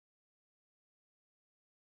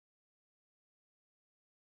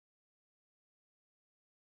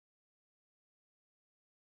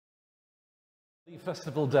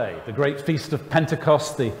Festival day, the great feast of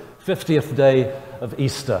Pentecost, the 50th day of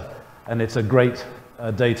Easter, and it's a great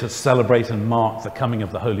day to celebrate and mark the coming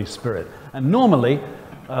of the Holy Spirit. And normally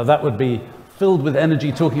that would be filled with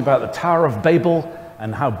energy, talking about the Tower of Babel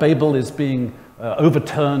and how Babel is being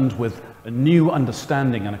overturned with a new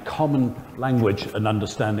understanding and a common language and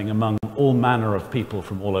understanding among all manner of people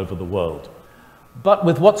from all over the world. But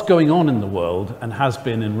with what's going on in the world, and has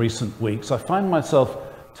been in recent weeks, I find myself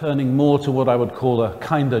turning more to what I would call a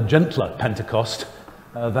kinder, gentler Pentecost.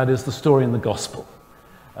 That is the story in the gospel.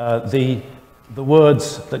 The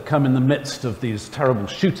words that come in the midst of these terrible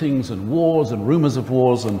shootings and wars and rumors of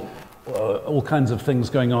wars and all kinds of things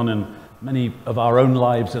going on in many of our own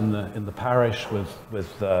lives in the parish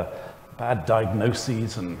with bad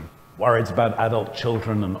diagnoses and worries about adult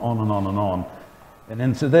children and on and on and on. And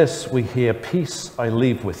into this we hear, "Peace I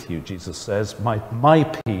leave with you," Jesus says, my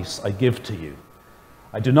peace I give to you.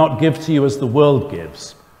 I do not give to you as the world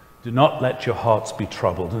gives. Do not let your hearts be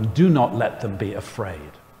troubled, and do not let them be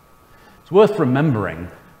afraid. It's worth remembering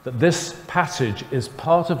that this passage is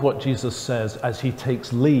part of what Jesus says as he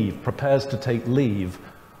takes leave, prepares to take leave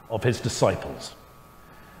of his disciples.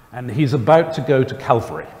 And he's about to go to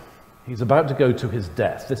Calvary. He's about to go to his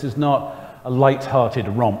death. This is not a light-hearted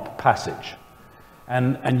romp passage.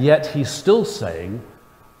 And yet he's still saying,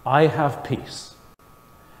 I have peace.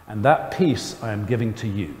 And that peace I am giving to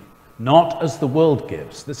you, not as the world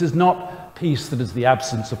gives. This is not peace that is the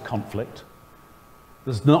absence of conflict.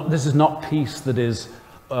 This is not peace that is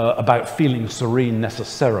about feeling serene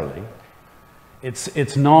necessarily.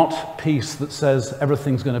 It's not peace that says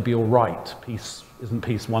everything's going to be all right. Isn't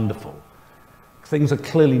peace wonderful? Things are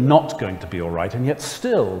clearly not going to be all right, and yet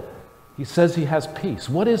still he says he has peace.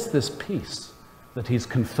 What is this peace that he's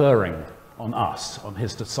conferring on us, on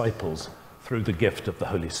his disciples, through the gift of the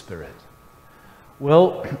Holy Spirit?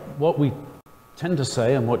 Well, what we tend to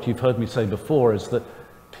say, and what you've heard me say before, is that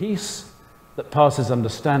peace that passes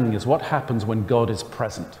understanding is what happens when God is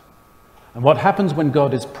present. And what happens when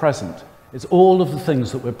God is present is all of the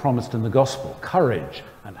things that we're promised in the gospel: courage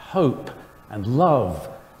and hope and love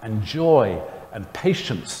and joy and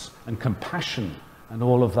patience and compassion and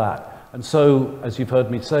all of that. And so, as you've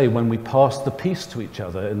heard me say, when we pass the peace to each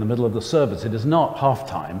other in the middle of the service, it is not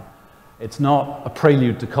halftime. It's not a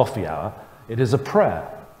prelude to coffee hour. It is a prayer.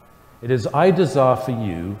 It is, I desire for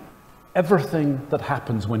you everything that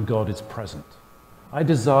happens when God is present. I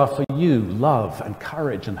desire for you love and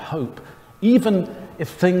courage and hope. Even if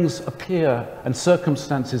things appear and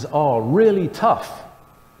circumstances are really tough,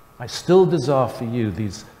 I still desire for you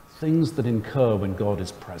these things that incur when God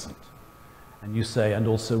is present. And you say, and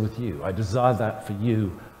also with you, I desire that for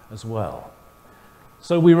you as well.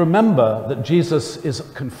 So we remember that Jesus is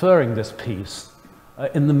conferring this peace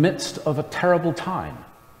in the midst of a terrible time.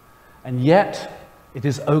 And yet, it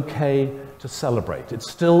is okay to celebrate. It's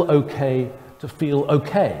still okay to feel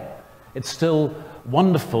okay. It's still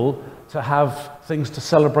wonderful to have things to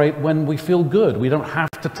celebrate when we feel good. We don't have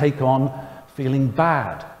to take on feeling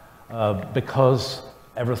bad because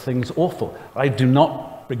everything's awful. I do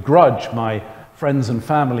not begrudge my friends and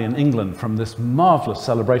family in England from this marvelous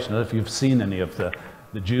celebration. I don't know if you've seen any of the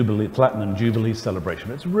Jubilee, Platinum Jubilee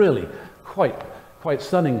celebration. It's really quite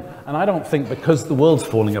stunning. And I don't think because the world's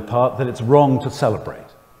falling apart that it's wrong to celebrate.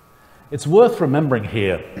 It's worth remembering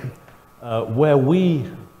here where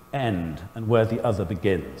we end and where the other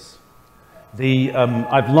begins.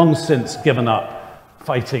 I've long since given up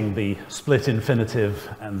fighting the split infinitive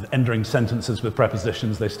and ending sentences with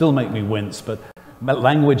prepositions. They still make me wince, but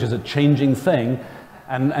language is a changing thing.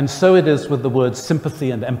 And so it is with the words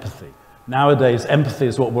sympathy and empathy. Nowadays, empathy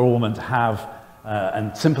is what we're all meant to have,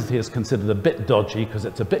 and sympathy is considered a bit dodgy because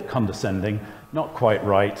it's a bit condescending, not quite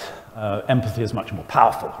right. Empathy is much more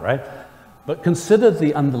powerful, right? But consider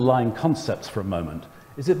the underlying concepts for a moment.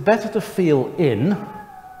 Is it better to feel in,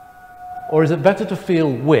 or is it better to feel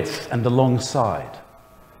with and alongside?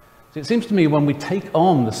 So it seems to me when we take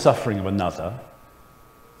on the suffering of another,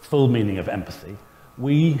 full meaning of empathy,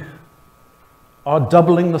 we are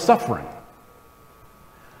doubling the suffering.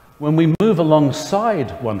 When we move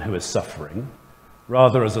alongside one who is suffering,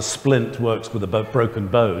 rather as a splint works with a broken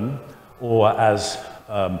bone, or as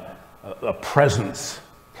a presence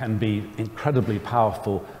can be incredibly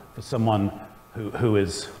powerful for someone who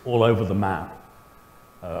is all over the map,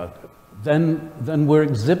 then we're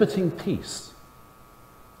exhibiting peace.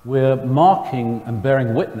 We're marking and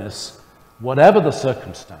bearing witness, whatever the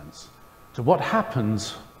circumstance, to what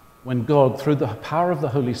happens when God, through the power of the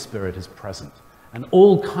Holy Spirit, is present. And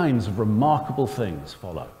all kinds of remarkable things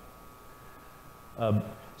follow.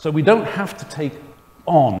 So we don't have to take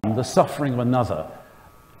on the suffering of another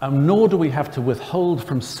nor do we have to withhold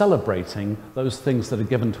from celebrating those things that are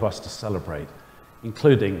given to us to celebrate,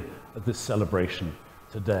 including this celebration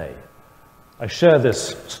today. I share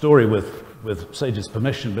this story with Sage's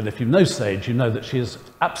permission, but if you know Sage, you know that she is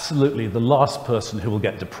absolutely the last person who will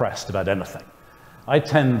get depressed about anything.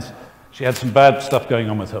 She had some bad stuff going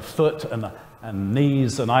on with her foot and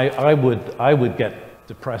knees, and I would get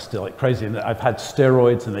depressed like crazy. And I've had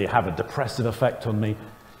steroids, and they have a depressive effect on me.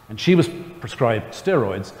 And she was prescribed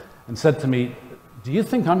steroids and said to me, "Do you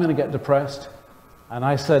think I'm going to get depressed?" And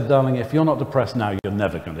I said, "Darling, if you're not depressed now, you're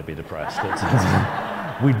never going to be depressed."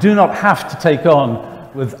 We do not have to take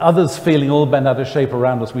on with others feeling all bent out of shape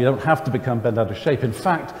around us. We don't have to become bent out of shape. In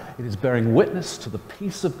fact, it is bearing witness to the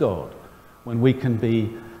peace of God when we can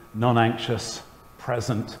be non-anxious,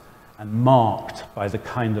 present, and marked by the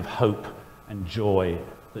kind of hope and joy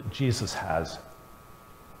that Jesus has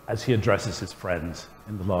as he addresses his friends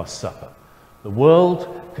in the Last Supper. The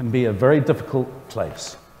world can be a very difficult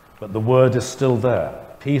place, but the word is still there.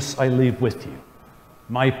 Peace I leave with you.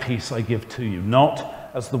 My peace I give to you, not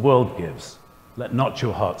as the world gives. Let not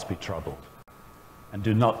your hearts be troubled, and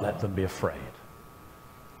do not let them be afraid.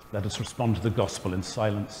 Let us respond to the gospel in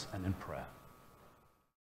silence and in prayer.